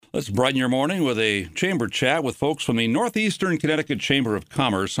Let's brighten your morning with a chamber chat with folks from the Northeastern Connecticut Chamber of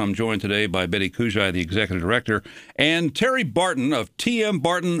Commerce. I'm joined today by Betti, the Executive Director, and Terry Barton of T.M.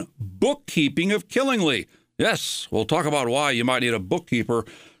 Barton Bookkeeping of Killingly. Yes, we'll talk about why you might need a bookkeeper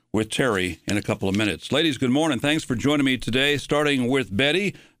with Terry in a couple of minutes. Ladies, good morning. Thanks for joining me today, starting with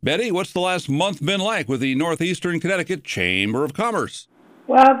Betti. Betti, what's the last month been like with the Northeastern Connecticut Chamber of Commerce?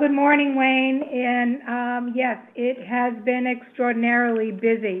 Well, good morning, Wayne. And yes, it has been extraordinarily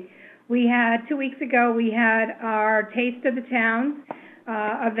busy. 2 weeks ago, we had our Taste of the Towns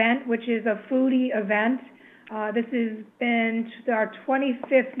event, which is a foodie event. This has been our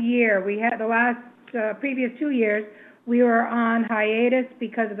 25th year. We had the previous 2 years, we were on hiatus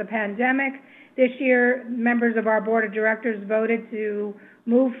because of the pandemic. This year, members of our board of directors voted to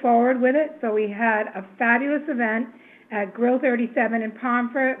move forward with it. So we had a fabulous event at Grill 37 in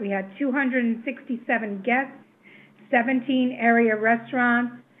Pomfret. We had 267 guests, 17 area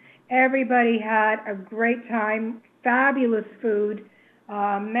restaurants. Everybody had a great time, fabulous food.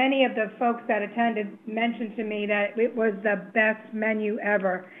 Many of the folks that attended mentioned to me that it was the best menu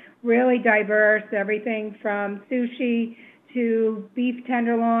ever. Really diverse, everything from sushi to beef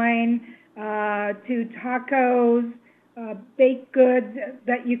tenderloin to tacos, baked goods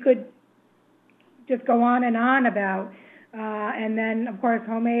that you could just go on and on about. And then, of course,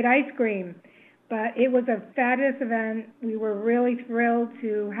 homemade ice cream. But it was a fabulous event. We were really thrilled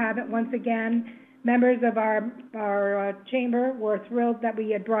to have it once again. Members of our chamber were thrilled that we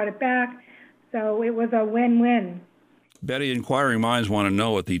had brought it back. So it was a win-win. Betti, inquiring minds want to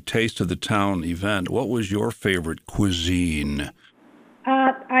know at the Taste of the Town event, what was your favorite cuisine?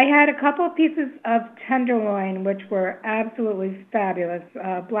 I had a couple of pieces of tenderloin, which were absolutely fabulous.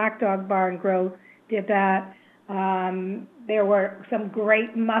 Black Dog Bar and Grill did that. There were some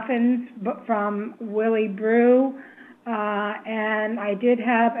great muffins from Willie Brew, and I did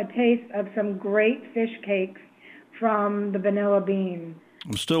have a taste of some great fish cakes from the Vanilla Bean.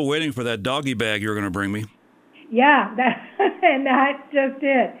 I'm still waiting for that doggy bag you're going to bring me. Yeah, and that's just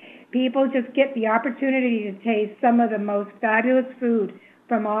it. People just get the opportunity to taste some of the most fabulous food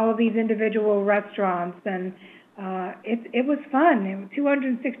from all of these individual restaurants, and it was fun.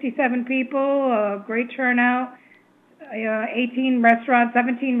 267 people, great turnout, 17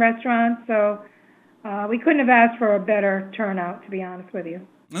 restaurants, so we couldn't have asked for a better turnout, to be honest with you.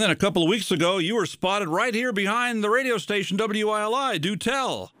 And then a couple of weeks ago, you were spotted right here behind the radio station WILI. Do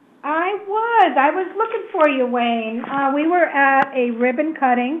tell. I was looking for you, Wayne. We were at a ribbon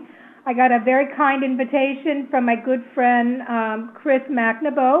cutting. I got a very kind invitation from my good friend, Chris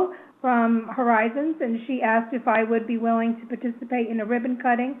McNaboe from Horizons, and she asked if I would be willing to participate in a ribbon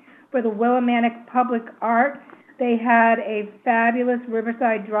cutting for the Willimantic Public Art. They had a fabulous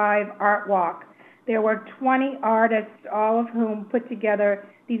Riverside Drive art walk. There were 20 artists, all of whom put together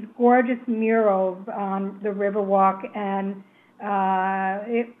these gorgeous murals on the Riverwalk, and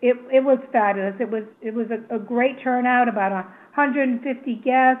it was fabulous. It was a great turnout, about 150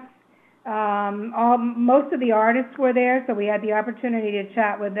 guests. Most of the artists were there, so we had the opportunity to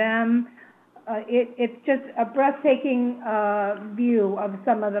chat with them. It's just a breathtaking view of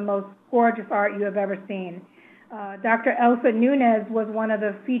some of the most gorgeous art you have ever seen. Dr. Elsa Nunez was one of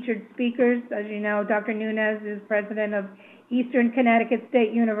the featured speakers. As you know, Dr. Nunez is president of Eastern Connecticut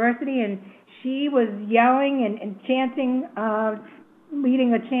State University, and she was yelling and chanting,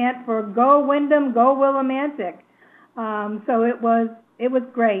 leading a chant for "Go Wyndham, Go Willimantic." So it was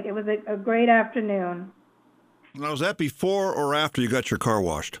great. It was a great afternoon. Now, was that before or after you got your car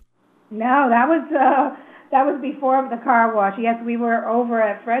washed? No, that was before the car wash. Yes, we were over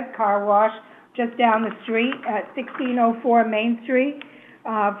at Fred's Car Wash just down the street at 1604 Main Street.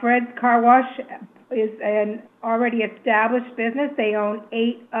 Fred's Car Wash is an already established business. They own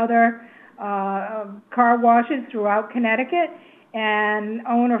 8 other car washes throughout Connecticut, and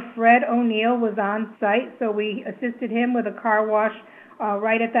owner Fred O'Neill was on site, so we assisted him with a car wash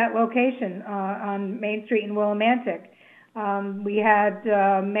right at that location on Main Street in Willimantic. We had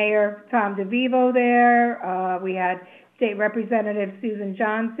Mayor Tom DeVivo there. We had State Representative Susan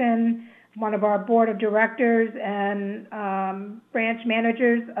Johnson, one of our board of directors, and branch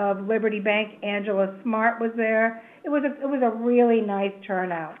managers of Liberty Bank, Angela Smart, was there. It was a really nice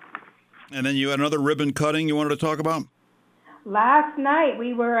turnout. And then you had another ribbon cutting you wanted to talk about? Last night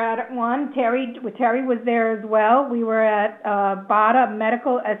we were at one. Terry was there as well. We were at Bada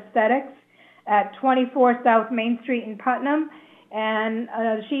Medical Aesthetics at 24 South Main Street in Putnam, and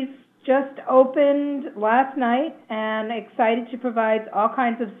she's just opened last night and excited to provide all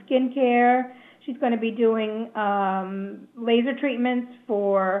kinds of skincare. She's going to be doing laser treatments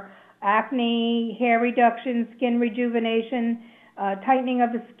for acne, hair reduction, skin rejuvenation. tightening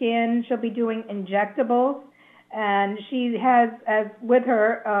of the skin. She'll be doing injectables. And she has, as with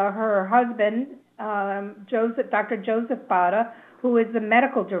her, her husband, Dr. Joseph Bada, who is the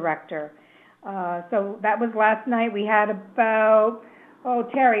medical director. So that was last night. We had about,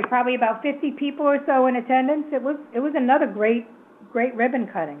 Terry, probably about 50 people or so in attendance. It was another great ribbon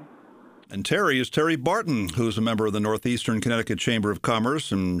cutting. And Terry is Terry Barton, who's a member of the Northeastern Connecticut Chamber of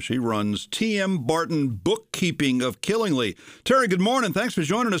Commerce, and she runs T.M. Barton Bookkeeping of Killingly. Terry, good morning. Thanks for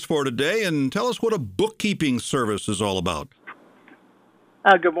joining us for today, and tell us what a bookkeeping service is all about.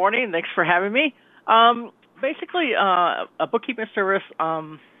 Good morning. Thanks for having me. Basically, a bookkeeping service,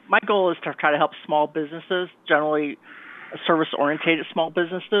 my goal is to try to help small businesses, generally service-oriented small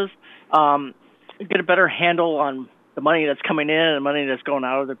businesses, get a better handle on the money that's coming in and the money that's going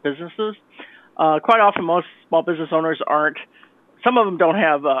out of their businesses. Quite often, most small business owners some of them don't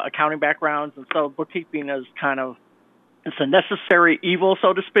have accounting backgrounds, and so bookkeeping is it's a necessary evil,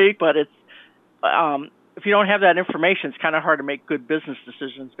 so to speak, but it's, if you don't have that information, it's kind of hard to make good business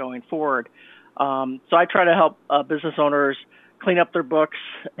decisions going forward. So I try to help business owners clean up their books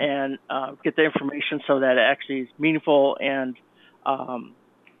and get the information so that it actually is meaningful and,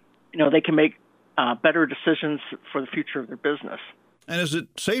 they can make better decisions for the future of their business. And is it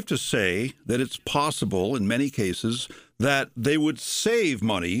safe to say that it's possible in many cases that they would save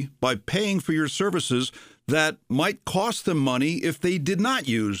money by paying for your services that might cost them money if they did not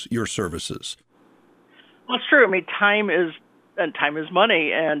use your services? Well, it's true. I mean, time is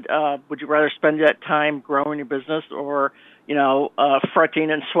money. And would you rather spend that time growing your business or, fretting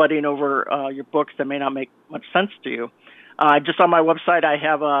and sweating over your books that may not make much sense to you? Just on my website, I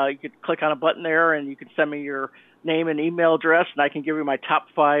have you could click on a button there, and you can send me your name and email address, and I can give you my top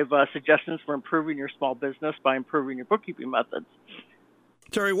 5 suggestions for improving your small business by improving your bookkeeping methods.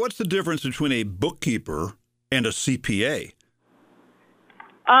 Terry, what's the difference between a bookkeeper and a CPA?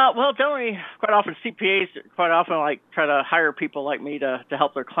 Well, generally, quite often CPAs try to hire people like me to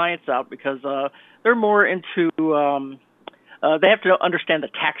help their clients out because they're more into they have to understand the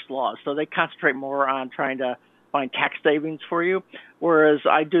tax laws, so they concentrate more on trying to find tax savings for you, whereas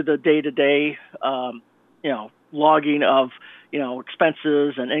I do the day-to-day, logging of,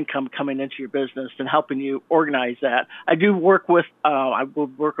 expenses and income coming into your business and helping you organize that. I do work with,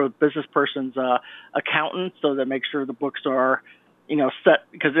 business person's accountant so that make sure the books are, set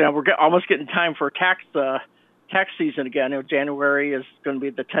because we're almost getting time for tax season again. January is going to be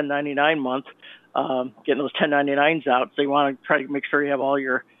the 1099 month, getting those 1099s out. So you want to try to make sure you have all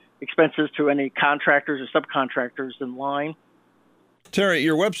your expenses to any contractors or subcontractors in line. Terry,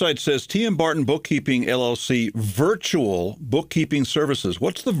 your website says T.M. Barton Bookkeeping, LLC, virtual bookkeeping services.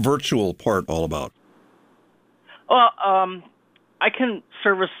 What's the virtual part all about? Well, I can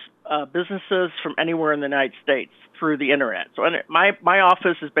service businesses from anywhere in the United States through the internet. So my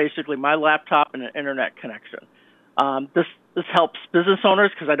office is basically my laptop and an internet connection. This helps business owners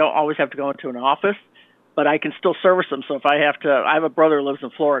because I don't always have to go into an office, but I can still service them. So if I have a brother who lives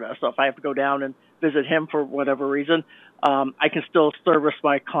in Florida, so if I have to go down and visit him for whatever reason, I can still service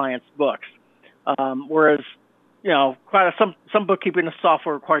my clients' books. Whereas, some bookkeeping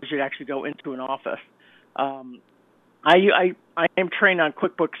software requires you to actually go into an office. I am trained on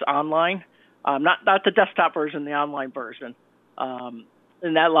QuickBooks Online, not the desktop version, the online version, and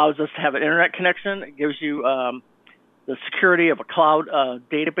that allows us to have an internet connection. It gives you the security of a cloud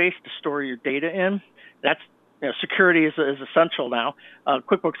database to store your data in. That's security is essential now.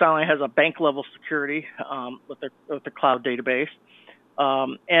 QuickBooks Online has a bank level security with the cloud database,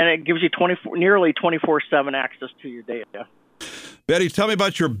 and it gives you nearly 24/7 access to your data. Betti, tell me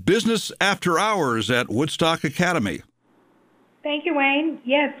about your business after hours at Woodstock Academy. Thank you, Wayne.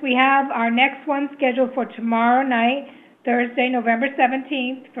 Yes, we have our next one scheduled for tomorrow night, Thursday, November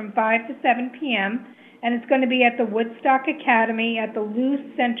 17th, from 5 to 7 p.m., and it's going to be at the Woodstock Academy at the Luce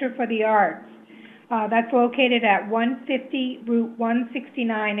Center for the Arts. That's located at 150 Route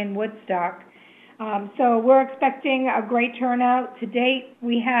 169 in Woodstock. So we're expecting a great turnout. To date,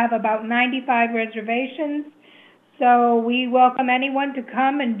 we have about 95 reservations. So we welcome anyone to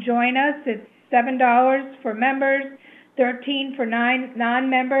come and join us. It's $7 for members, $13 for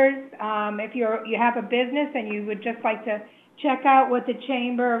non-members. If you have a business and you would just like to check out what the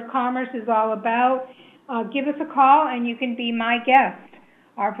Chamber of Commerce is all about, give us a call and you can be my guest.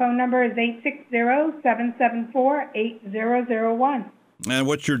 Our phone number is 860-774-8001. And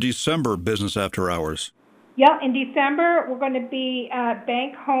what's your December business after hours? Yeah, in December, we're going to be at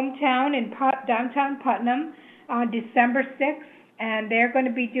Bank Hometown in downtown Putnam on December 6th, and they're going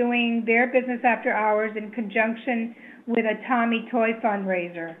to be doing their business after hours in conjunction with a Tommy Toy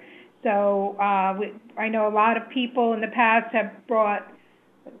fundraiser. So I know a lot of people in the past have brought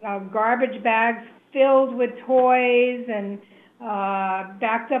garbage bags filled with toys and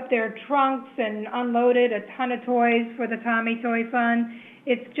backed up their trunks and unloaded a ton of toys for the Tommy Toy Fund.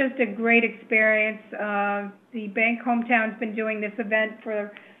 It's just a great experience. The Bank Hometown's been doing this event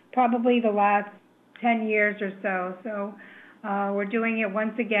for probably the last 10 years or so. So we're doing it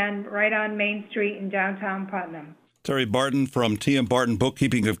once again right on Main Street in downtown Putnam. Terry Barton from T.M. Barton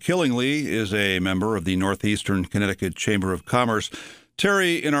Bookkeeping of Killingly is a member of the Northeastern Connecticut Chamber of Commerce.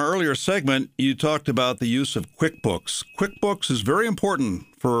 Terry, in our earlier segment, you talked about the use of QuickBooks. QuickBooks is very important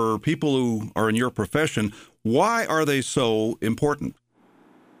for people who are in your profession. Why are they so important?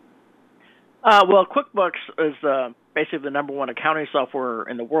 Well, QuickBooks is basically the number one accounting software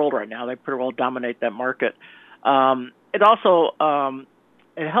in the world right now. They pretty well dominate that market. It also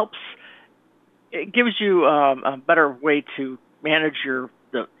it helps. It gives you a better way to manage your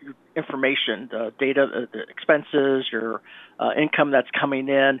information, the data, the expenses, your income that's coming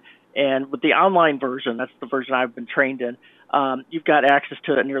in. And with the online version, that's the version I've been trained in, you've got access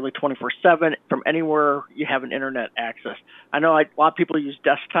to it nearly 24/7 from anywhere you have an internet access. I know a lot of people use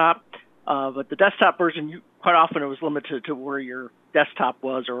desktop, but the desktop version, quite often it was limited to where your desktop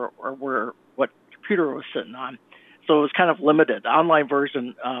was or what computer it was sitting on. So it was kind of limited. The online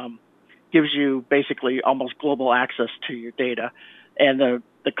version gives you basically almost global access to your data. And the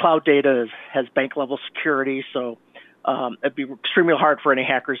cloud data has bank-level security, so it'd be extremely hard for any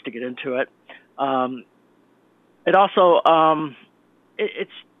hackers to get into it. It also it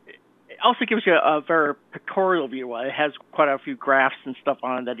also gives you a very pictorial view. It has quite a few graphs and stuff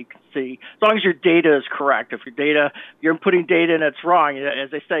on it that you can see, as long as your data is correct. If you're inputting data and it's wrong,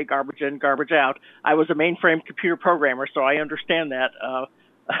 as they say, garbage in, garbage out. I was a mainframe computer programmer, so I understand that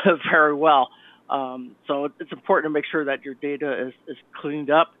very well. So it's important to make sure that your data is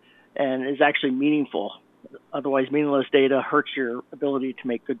cleaned up and is actually meaningful. Otherwise, meaningless data hurts your ability to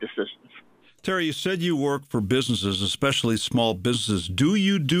make good decisions. Terry, you said you work for businesses, especially small businesses. Do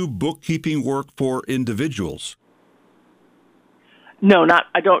you do bookkeeping work for individuals? No,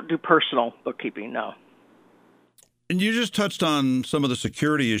 I don't do personal bookkeeping, no. And you just touched on some of the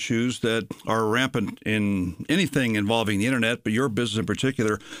security issues that are rampant in anything involving the internet, but your business in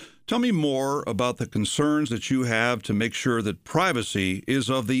particular. Tell me more about the concerns that you have to make sure that privacy is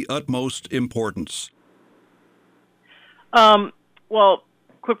of the utmost importance. Well,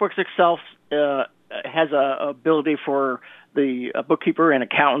 QuickBooks itself has a ability for the bookkeeper and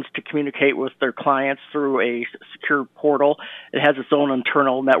accountants to communicate with their clients through a secure portal. It has its own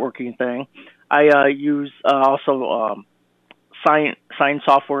internal networking thing. I use also sign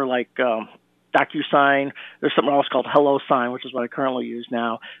software like DocuSign. There's something else called HelloSign, which is what I currently use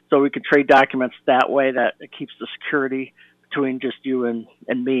now. So we could trade documents that way. That it keeps the security between just you and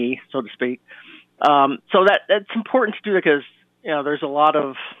me, so to speak. So that's important to do because there's a lot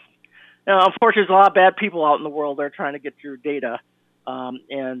of unfortunately, there's a lot of bad people out in the world. They're trying to get your data,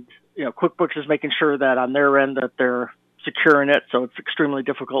 and QuickBooks is making sure that on their end that they're securing it. So it's extremely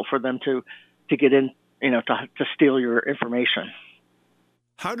difficult for them to get in, to steal your information.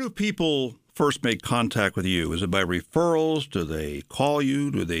 How do people first make contact with you? Is it by referrals? Do they call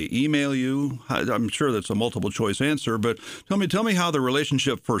you? Do they email you? I'm sure that's a multiple choice answer, but tell me how the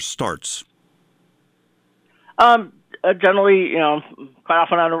relationship first starts. Generally, quite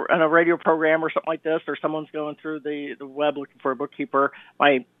often on a radio program or something like this, or someone's going through the web looking for a bookkeeper.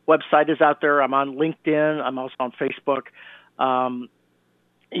 My website is out there. I'm on LinkedIn. I'm also on Facebook.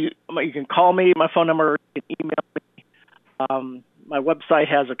 You can call me. My phone number. You can email me. My website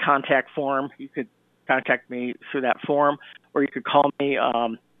has a contact form. You could contact me through that form, or you could call me.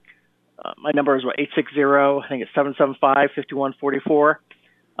 My number is 860. I think it's 775-5144.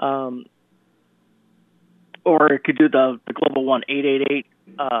 Or you could do the global one,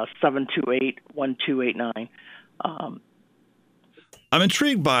 888-728-1289. I'm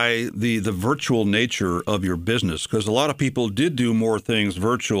intrigued by the virtual nature of your business because a lot of people did do more things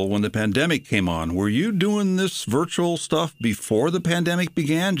virtual when the pandemic came on. Were you doing this virtual stuff before the pandemic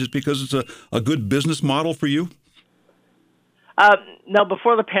began just because it's a good business model for you? No,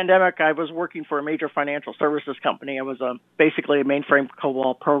 before the pandemic, I was working for a major financial services company. I was basically a mainframe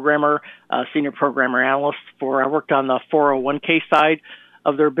COBOL programmer, senior programmer analyst. I worked on the 401k side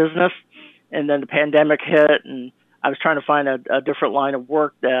of their business, and then the pandemic hit, and I was trying to find a different line of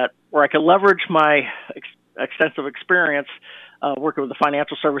work where I could leverage my extensive experience working with the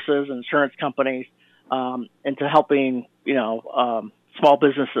financial services and insurance companies into helping small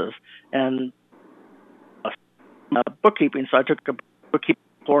businesses and bookkeeping. So I took a bookkeeping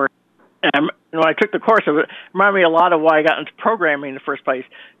course And when I took the course, it reminded me a lot of why I got into programming in the first place.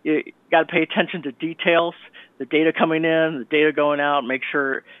 You got to pay attention to details, the data coming in, the data going out, make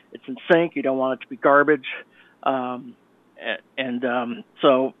sure it's in sync. You don't want it to be garbage. So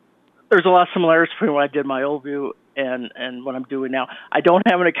there's a lot of similarities between what I did my old view and what I'm doing now. I don't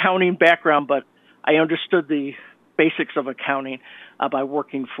have an accounting background, but I understood the basics of accounting by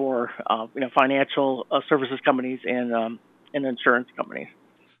working for financial services companies and insurance companies.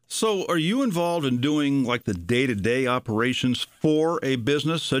 So are you involved in doing like the day-to-day operations for a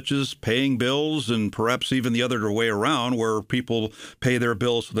business, such as paying bills and perhaps even the other way around, where people pay their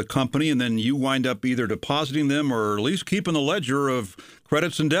bills to the company and then you wind up either depositing them or at least keeping the ledger of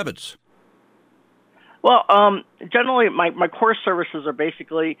credits and debits? Well, generally my core services are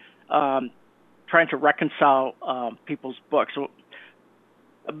basically trying to reconcile people's books. So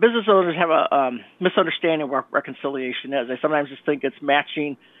business owners have a misunderstanding of what reconciliation is. They sometimes just think it's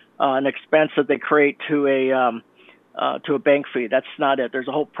matching an expense that they create to a bank fee. That's not it. There's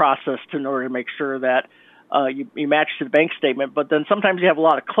a whole process in order to make sure that you match to the bank statement. But then sometimes you have a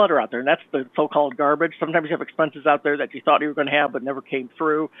lot of clutter out there, and that's the so-called garbage. Sometimes you have expenses out there that you thought you were going to have but never came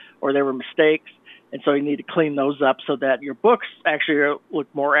through, or there were mistakes. And so you need to clean those up so that your books actually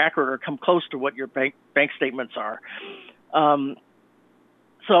look more accurate or come close to what your bank statements are.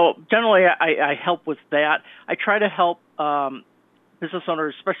 So generally, I help with that. I try to help business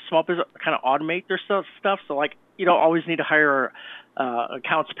owners, especially small business, kind of automate their stuff. So like you don't always need to hire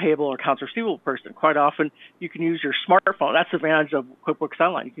accounts payable or accounts receivable person. Quite often, you can use your smartphone. That's the advantage of QuickBooks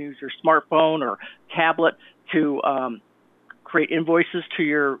Online. You can use your smartphone or tablet to create invoices to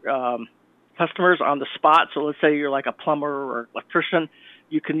your customers on the spot. So let's say you're like a plumber or electrician,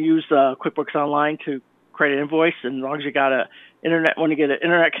 you can use QuickBooks Online to create an invoice, and as long as you got when you get an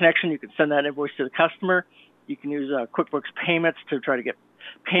internet connection, you can send that invoice to the customer. You can use QuickBooks Payments to try to get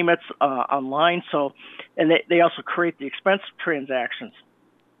payments online. So, and they also create the expense transactions.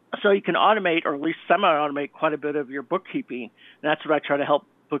 So you can automate, or at least semi-automate, quite a bit of your bookkeeping, and that's what I try to help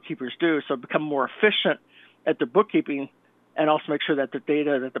bookkeepers do. So become more efficient at their bookkeeping, and also make sure that the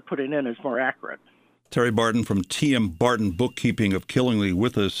data that they're putting in is more accurate. Terry Barton from TM Barton Bookkeeping of Killingly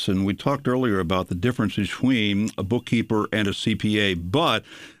with us, and we talked earlier about the difference between a bookkeeper and a CPA, but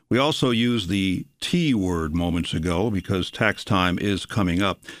we also used the T word moments ago because tax time is coming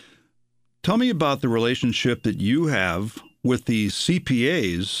up. Tell me about the relationship that you have with the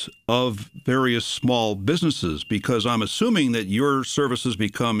CPAs of various small businesses, because I'm assuming that your services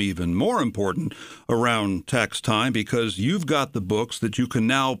become even more important around tax time because you've got the books that you can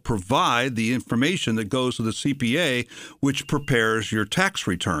now provide the information that goes to the CPA, which prepares your tax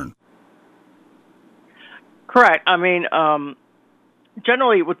return. Correct. I mean,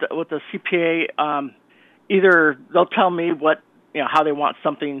 generally with the CPA, either they'll tell me how they want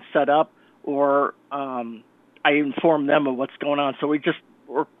something set up, or I inform them of what's going on. So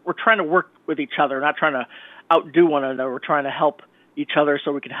we're trying to work with each other, not trying to outdo one another. We're trying to help each other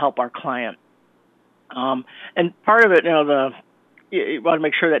so we can help our client. And part of it, you want to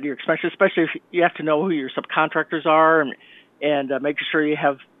make sure that your expenses, especially if you have to know who your subcontractors are, and making sure you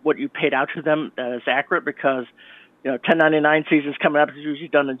have what you paid out to them that is accurate, because 1099 season's coming up. It's usually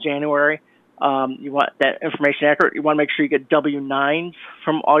done in January. You want that information accurate. You want to make sure you get W-9s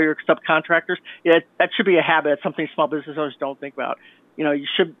from all your subcontractors. Yeah, that should be a habit. It's something small business owners don't think about. You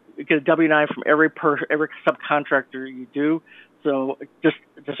should get a W-9 from every subcontractor you do. So just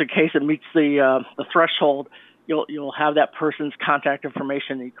in case it meets the threshold, you'll have that person's contact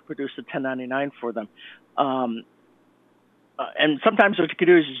information, and you can produce a 1099 for them. And sometimes what you can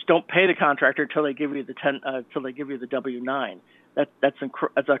do is just don't pay the contractor until they give you the W-9.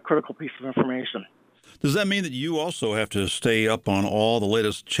 That's a critical piece of information. Does that mean that you also have to stay up on all the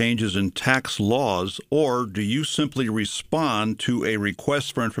latest changes in tax laws, or do you simply respond to a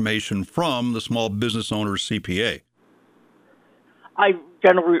request for information from the small business owner's CPA? I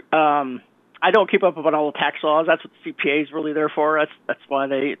generally I don't keep up with all the tax laws. That's what the CPA is really there for. That's why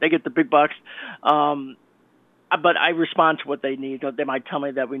they get the big bucks. But I respond to what they need. They might tell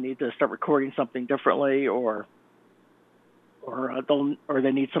me that we need to start recording something differently, or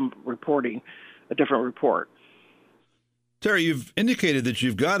they need some reporting, a different report. Terry, you've indicated that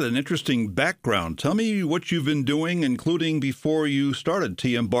you've got an interesting background. Tell me what you've been doing, including before you started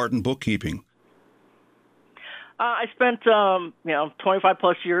TM Barton Bookkeeping. I spent 25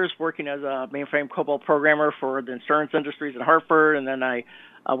 plus years working as a mainframe COBOL programmer for the insurance industries in Hartford, and then I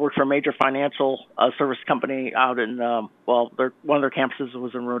worked for a major financial service company out in one of their campuses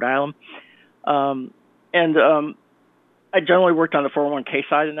was in Rhode Island, and I generally worked on the 401k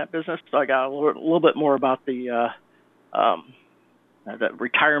side in that business, so I got a little bit more about the the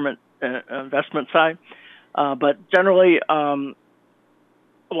retirement investment side. But generally, I'm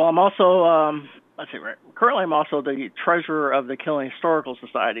also currently I'm also the treasurer of the Killing Historical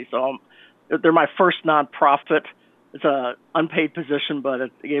Society. So they're my first nonprofit. It's an unpaid position, but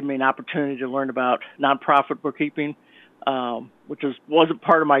it gave me an opportunity to learn about nonprofit bookkeeping, which wasn't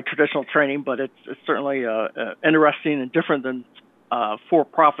part of my traditional training, but it's certainly interesting and different than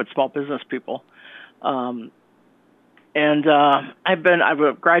for-profit small business people. I've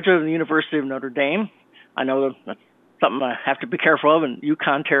a graduate of the University of Notre Dame. I know that's something I have to be careful of in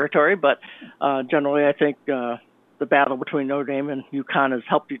UConn territory, but generally I think the battle between Notre Dame and UConn has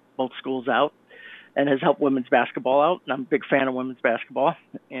helped both schools out and has helped women's basketball out. And I'm a big fan of women's basketball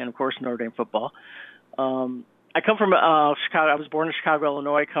and, of course, Notre Dame football. I come from Chicago. I was born in Chicago,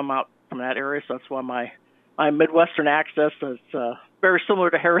 Illinois. I come out from that area, so that's why my Midwestern accent is very similar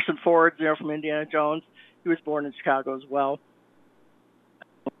to Harrison Ford's, from Indiana Jones. He was born in Chicago as well.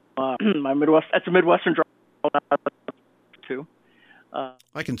 That's a Midwestern draw too.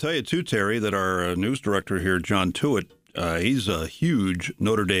 I can tell you too, Terry, that our news director here, John Tewitt, he's a huge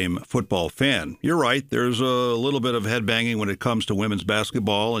Notre Dame football fan. You're right. There's a little bit of headbanging when it comes to women's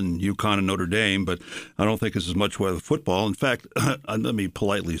basketball and UConn and Notre Dame, but I don't think it's as much with football. In fact, let me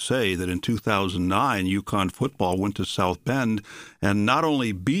politely say that in 2009, UConn football went to South Bend and not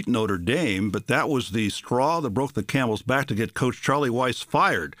only beat Notre Dame, but that was the straw that broke the camel's back to get Coach Charlie Weiss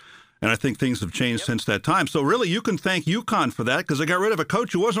fired. And I think things have changed since that time. So really, you can thank UConn for that because they got rid of a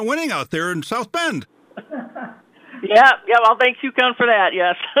coach who wasn't winning out there in South Bend. Yeah, well, thanks UConn for that,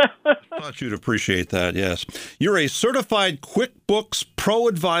 yes. Thought you'd appreciate that, yes. You're a certified QuickBooks Pro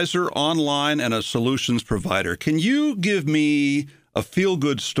Advisor online and a solutions provider. Can you give me a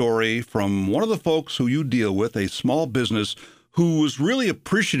feel-good story from one of the folks who you deal with, a small business, who was really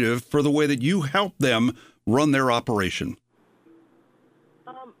appreciative for the way that you helped them run their operation?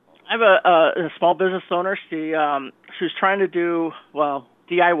 I have a small business owner. She was trying to do,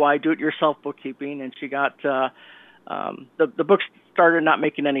 DIY, do-it-yourself bookkeeping, and she got the books started not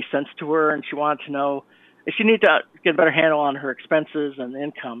making any sense to her, and she wanted to know if she needed to get a better handle on her expenses and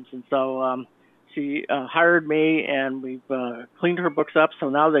incomes. And so she hired me, and we've cleaned her books up. So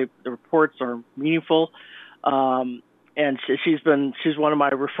now the reports are meaningful, and she's one of my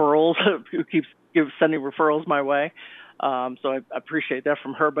referrals who keeps sending referrals my way. So I appreciate that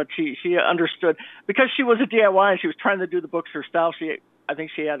from her. But she understood because she was a DIY and she was trying to do the books herself. I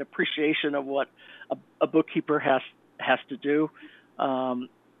think she had appreciation of what a bookkeeper has to do.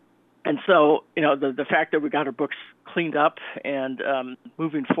 And so, the fact that we got her books cleaned up and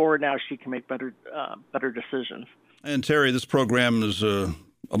moving forward now, she can make better decisions. And Terry, this program is a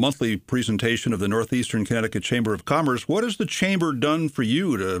monthly presentation of the Northeastern Connecticut Chamber of Commerce. What has the Chamber done for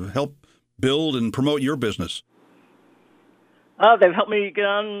you to help build and promote your business? They've helped me get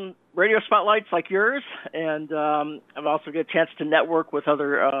on radio spotlights like yours, and I've also got a chance to network with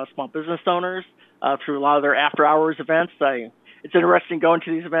other small business owners through a lot of their after-hours events. It's interesting going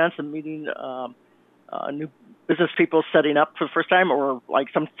to these events and meeting new business people setting up for the first time, or like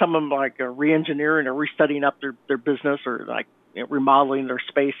some of them like re-engineering or resetting up their business, or like remodeling their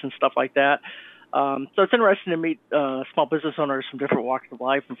space and stuff like that. So it's interesting to meet small business owners from different walks of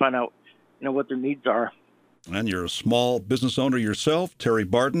life and find out what their needs are. And you're a small business owner yourself, Terry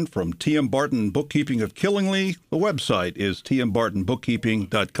Barton from TM Barton Bookkeeping of Killingly. The website is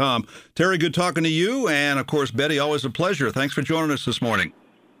tmbartonbookkeeping.com. Terry, good talking to you. And, of course, Betti, always a pleasure. Thanks for joining us this morning.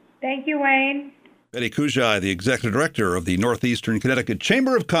 Thank you, Wayne. Betti Kuscaj, the Executive Director of the Northeastern Connecticut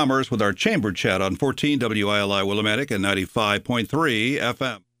Chamber of Commerce, with our Chamber Chat on 14 WILI Willimantic and 95.3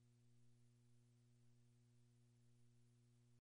 FM.